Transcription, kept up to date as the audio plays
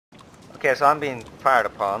Okay, so I'm being fired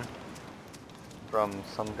upon from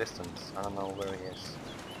some distance. I don't know where he is.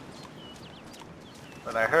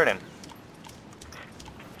 But I heard him.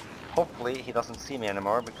 Hopefully he doesn't see me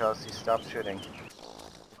anymore because he stopped shooting.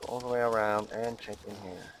 Go all the way around and check in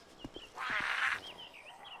here.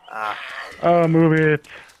 Ah. Oh, move it.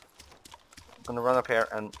 I'm gonna run up here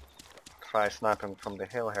and try sniping from the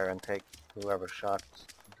hill here and take whoever shot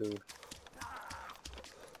dude.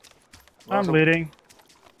 I'm bleeding.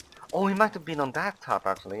 Oh, he might have been on that top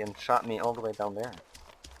actually and shot me all the way down there.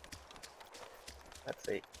 Let's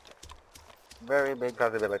see. Very big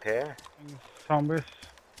possibility here. Zombies.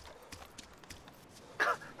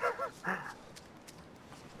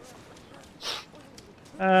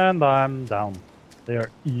 And I'm down. They are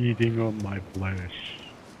eating on my flesh.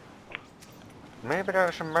 Maybe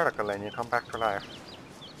there's a miracle and you come back to life.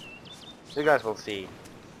 You guys will see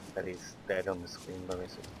that he's dead on the screen very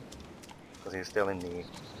soon. Because he's still in the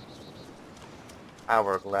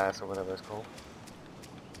hourglass or whatever it's called.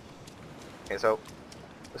 Okay, so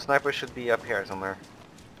the sniper should be up here somewhere.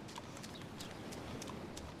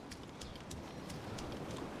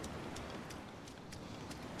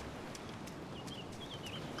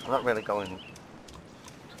 I'm not really going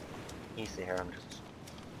easy here, I'm just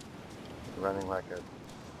running like a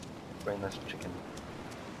brainless chicken.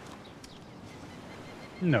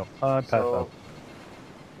 No, I passed out.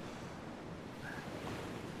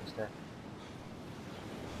 Who's that?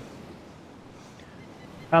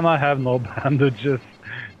 And I have no bandages.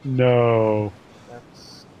 No.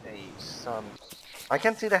 That's a some. I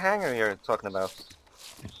can't see the hangar you're talking about.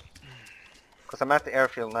 Because I'm at the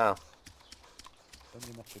airfield now. Then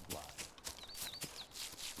you must be blind.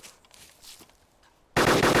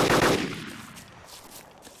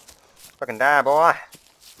 Fucking die, boy!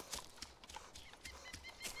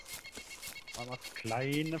 Han var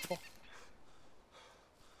kleine for.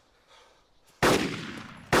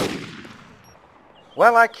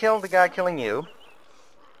 Well, I killed the guy killing you.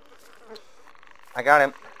 I got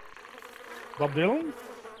him. Bob Dylan?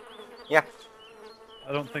 Yeah.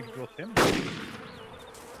 I don't think it was him.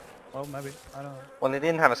 Well, maybe. I don't know. Well, he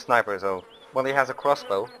didn't have a sniper, so... Well, he has a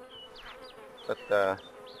crossbow. But,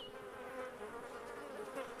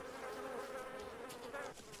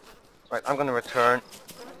 Right, I'm gonna return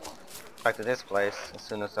back to this place as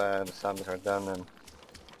soon as the zombies are done and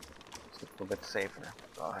it's a little bit safer.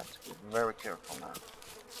 So I'll have to be very careful now.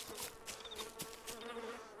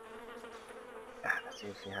 Let's see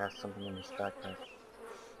if he has something in his backpack.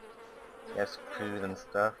 He has food and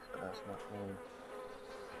stuff, but that's not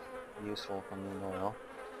really useful for me now.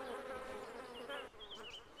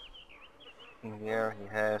 In here he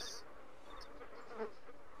has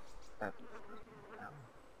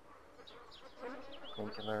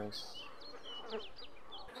painkillers.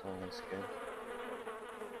 It's always good.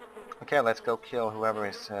 Okay, let's go kill whoever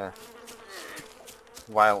is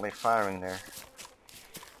wildly firing there.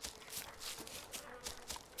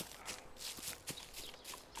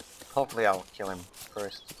 Hopefully I'll kill him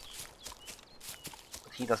first.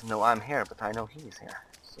 But he doesn't know I'm here, but I know he's here.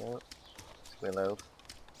 So, let's reload.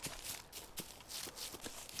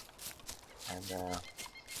 And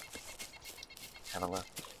have a look.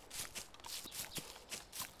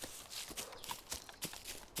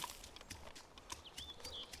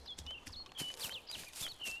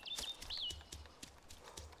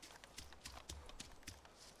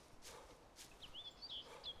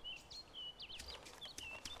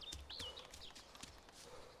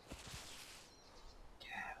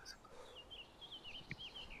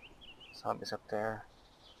 Zombies up there.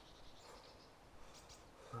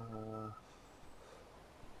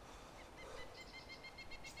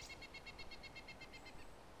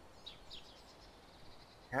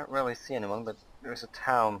 Can't really see anyone, but there's a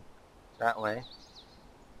town that way.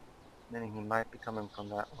 Meaning he might be coming from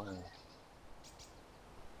that way.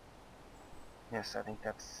 Yes, I think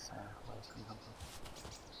that's where it's coming from.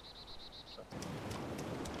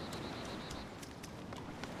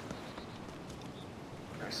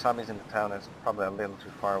 There's zombies in the town that's probably a little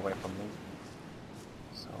too far away from me.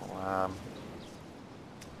 So,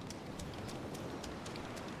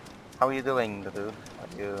 how are you doing, DayZ?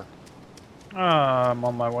 Are you... I'm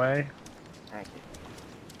on my way. Thank you.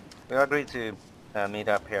 We agreed to meet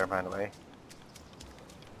up here, by the way.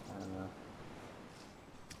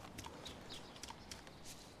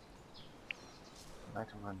 I'd like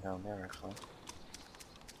to run down there, actually.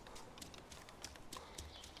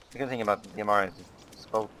 The good thing about the MR is it's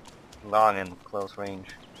both long and close range.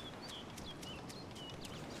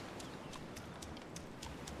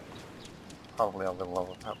 Probably a little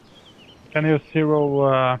over top. Can you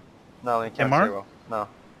zero? No, you can't MR? zero. No.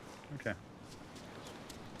 Okay.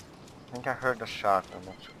 I think I heard a shot, I'm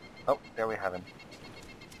not sure. Oh, there we have him.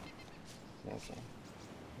 Okay.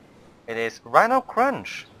 It is Rhino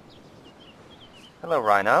Crunch! Hello,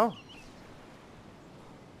 Rhino.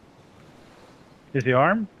 Is he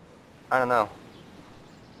armed? I don't know.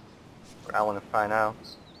 But I want to find out.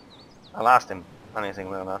 I'll ask him anything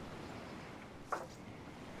will enough.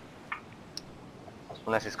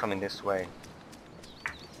 Unless he's coming this way.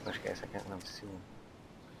 In which case I can't really see him.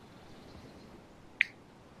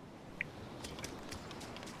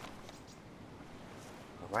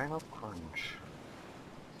 A Rhino Crunch.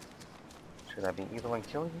 Should I be evil and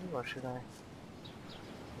kill you, or should I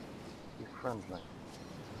be friendly?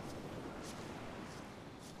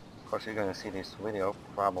 Of course you're gonna see this video,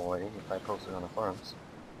 probably, if I post it on the forums.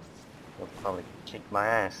 You'll probably kick my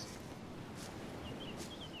ass.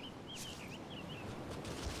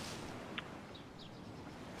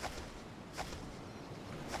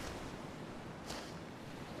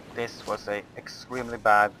 This was a extremely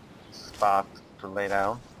bad spot to lay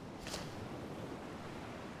down.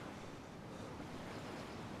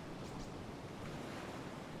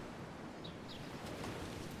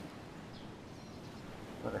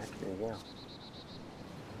 Where the heck did he go?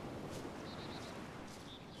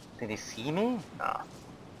 Did he see me? Nah.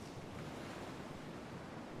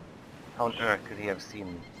 How on earth could he have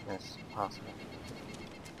seen me? That's possible.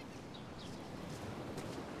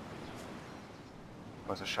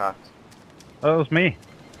 Was a shot. Oh, that was me.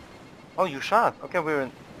 Oh, you shot? Okay,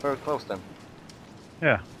 we're very close then.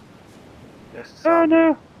 Yeah. Yes. Oh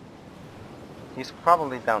no! He's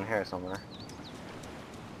probably down here somewhere.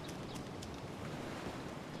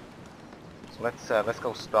 So let's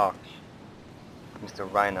go stalk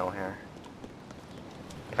Mr. Rhino here.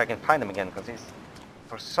 If I can find him again, because he's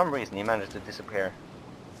for some reason he managed to disappear.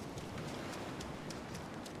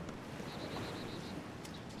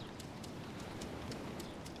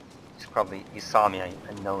 Probably he saw me. I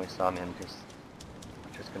know he saw me. I'm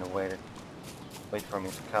just gonna wait for me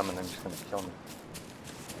to come, and then just gonna kill me.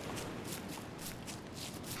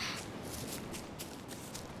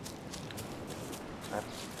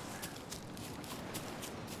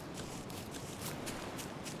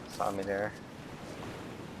 Saw me there.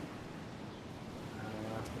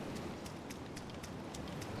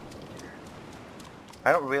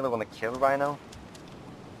 I don't really want to kill Rhino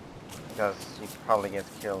because he probably gets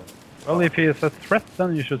killed. Well, if he is a threat,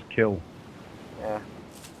 then you should kill. Yeah.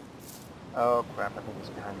 Oh crap, I think he's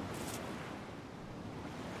behind me.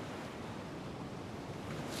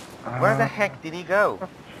 Where the heck did he go?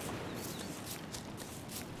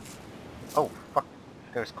 Oh fuck,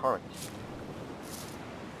 there's Courage.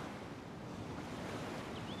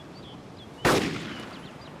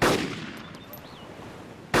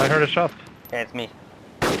 I heard a shot. Yeah, it's me.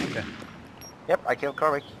 Okay. Yep, I killed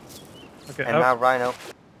Courage. Okay. And now Rhino.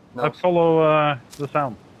 I follow the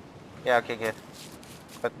sound. Yeah, okay, good.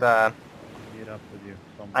 But Meet up with you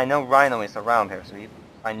somewhere. I know Rhino is around here, so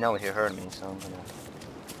I know he heard me, so I'm gonna...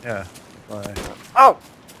 Yeah. Bye. Oh!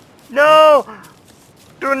 No!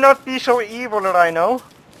 Do not be so evil, Rhino!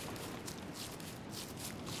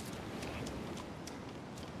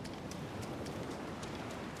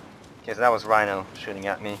 Okay, so that was Rhino shooting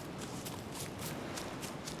at me.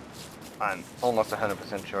 I'm almost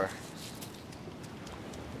 100% sure.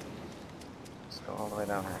 Let's go all the way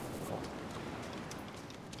down here.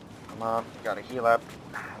 Come on, gotta heal up.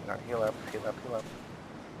 Gotta heal up, heal up, heal up.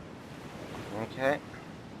 Okay.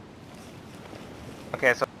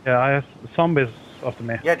 Okay, so... Yeah, I have zombies after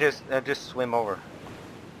me. Yeah, just swim over.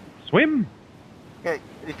 Swim? Yeah,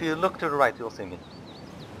 if you look to the right, you'll see me.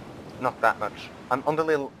 Not that much. I'm on the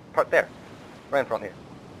little part there. Right in front here.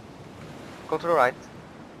 Go to the right.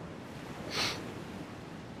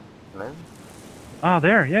 Hello? Ah,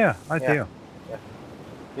 there, yeah, I see you. Yeah.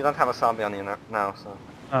 You don't have a zombie on you now, so...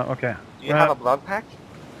 Oh, okay. Do you have a blood pack?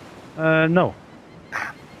 No.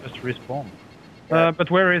 Just respawn. Yeah. But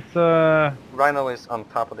where is... Rhino is on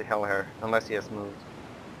top of the hill here, unless he has moved.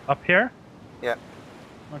 Up here? Yeah.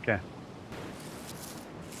 Okay.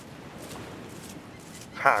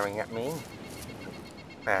 Firing at me.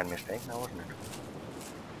 Bad mistake, now wasn't it?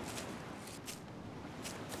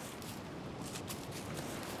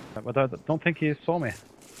 But I don't think he saw me.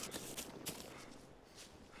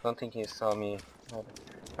 Don't think he saw me.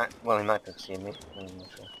 Well, he might have seen me. I'm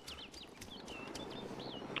not sure.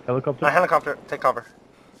 Helicopter? Helicopter, take cover.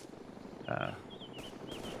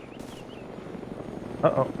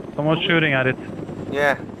 Uh-oh, someone's shooting at it.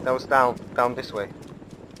 Yeah, that was down this way.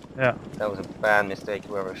 Yeah. That was a bad mistake,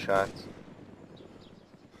 whoever shot.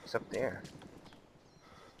 It's up there.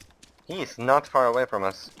 He is not far away from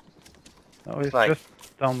us. Oh, he's like... just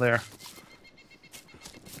down there.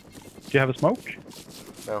 you have a smoke?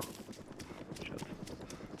 No. Shit.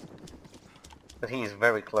 But he's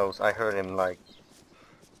very close. I heard him like...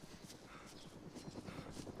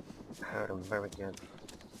 I heard him very good.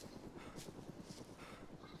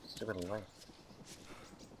 Stupid light.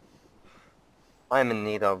 I'm in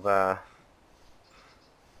need of a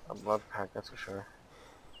blood pack, that's for sure.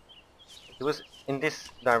 He was in this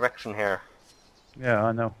direction here. Yeah,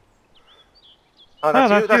 I know. Oh,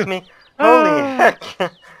 that's you? That's you. me. Holy Ah!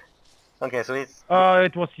 heck! Okay, so it's...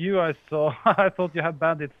 It was you I saw. I thought you had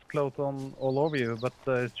bandits clothes on all over you, but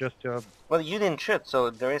it's just your Well, you didn't shoot, so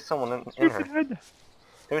there is someone in stupid here. head.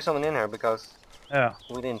 There is someone in here because Yeah.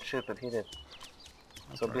 we didn't shoot, but he did.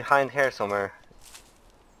 So Okay. behind here somewhere.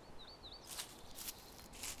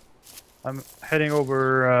 I'm heading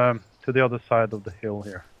over to the other side of the hill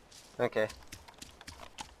here. Okay.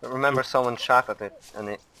 But remember, someone shot at it,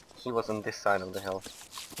 and he was on this side of the hill.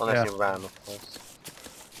 Unless Yeah. he ran, of course.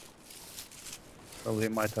 Well, he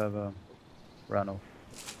might have ran off.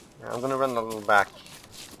 Yeah, I'm gonna run a little back.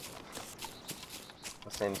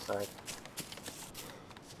 The same side.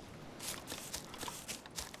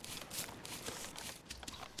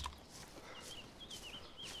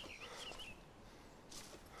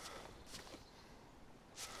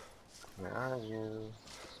 Where are you?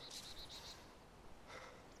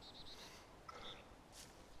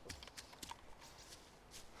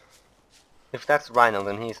 If that's Rhino,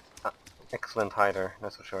 then he's an excellent hider,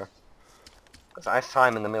 that's for sure. Because I saw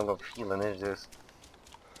him in the middle of the field and it just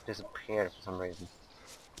disappeared for some reason.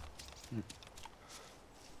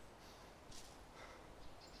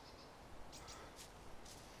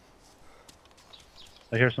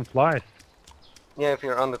 I hear some flies. Yeah, if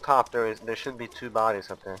you're on the top, there should be 2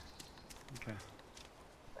 bodies up there. Okay.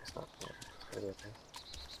 It's not there. It's gonna be okay.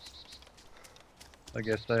 I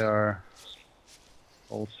guess they are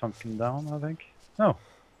all sunken down, I think. No.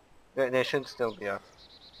 They should still be up.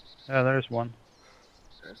 Yeah, there's one.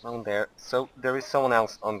 There's no one there. So there is someone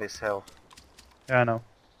else on this hill. Yeah, I know.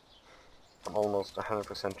 I'm almost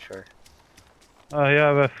 100% sure. Oh, you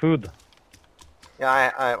have food.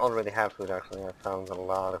 Yeah, I already have food actually. I found a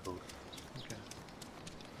lot of food. Okay.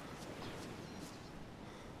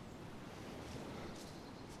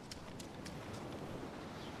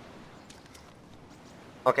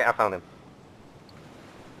 Okay, I found him.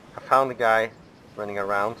 I found the guy running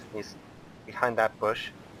around. He's behind that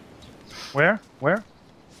bush. Where? Where?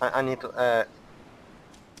 I need to,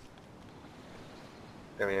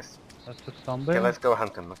 there he is. That's a zombie. Okay, let's go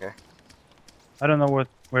hunt him, okay? I don't know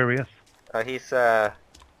where he is. He's, I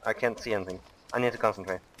can't see anything. I need to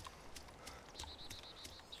concentrate.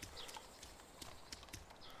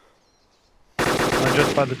 I'm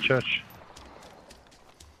just by the church.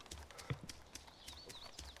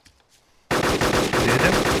 Did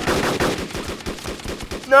him?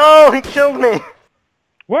 No, he killed me!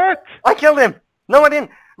 What? I killed him! No, I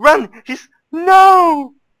didn't! Run! He's...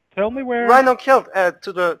 No! Tell me where. Rhino killed,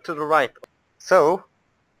 to the right. So,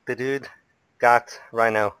 the dude got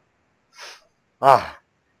Rhino. Ah,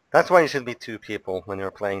 that's why you should be 2 people when you're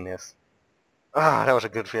playing this. Ah, that was a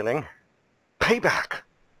good feeling. Payback!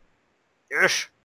 Yes!